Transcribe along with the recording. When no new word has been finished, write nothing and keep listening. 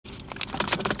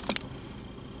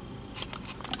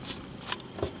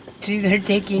See, they're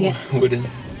taking it. What is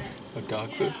it? What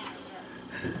dog food?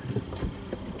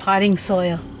 Potting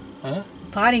soil. Huh?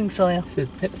 Potting soil. It says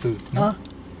pet food. No? Oh.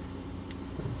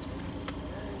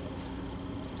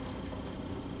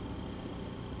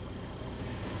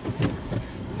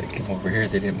 They came over here.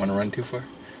 They didn't want to run too far.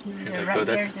 They're like, right oh,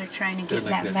 there. They're trying to get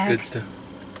like, that that's back. good stuff.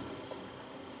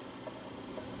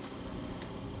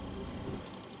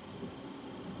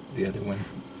 The other one.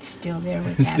 Still there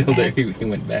with that Still there. bag. He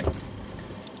went back.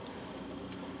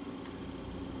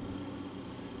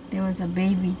 There was a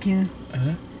baby too.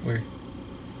 Uh-huh. Where?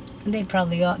 They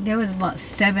probably all, there was about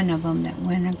 7 of them that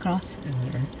went across.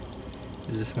 Right.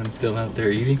 Is this one still out there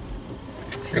eating?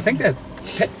 I think that's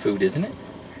pet food, isn't it?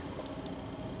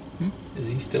 Is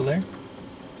he still there?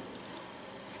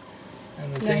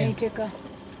 I'm not No, saying. he took off.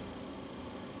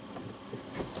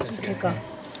 This He guy took off. here.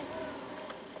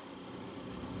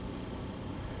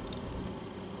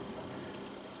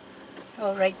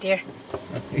 Oh, right there.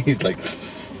 He's like.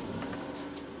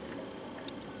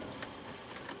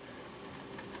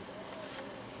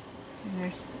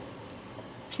 There's,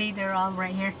 see, they're all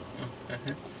right here.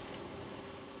 Uh-huh.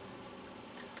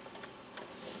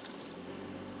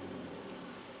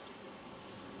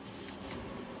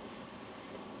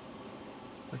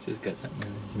 What's this got something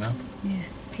in his mouth? Yeah,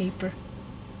 paper.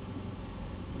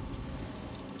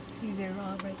 See, they're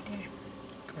all right there.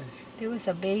 Gosh. There was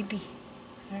a baby.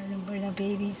 I don't know where the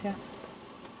baby's at.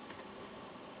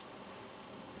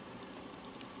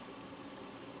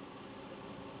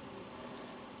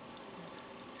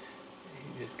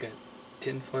 He just got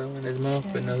tinfoil in his mouth,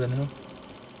 but 7. nothing else.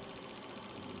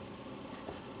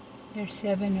 There's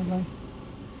 7 of them.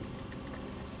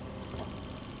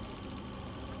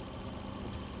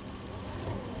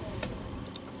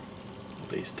 Are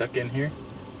they stuck in here?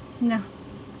 No,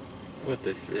 What,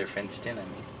 they're fenced in, I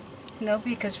mean. no,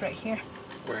 because right here,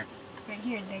 Where? right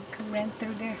here, they ran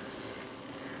through there.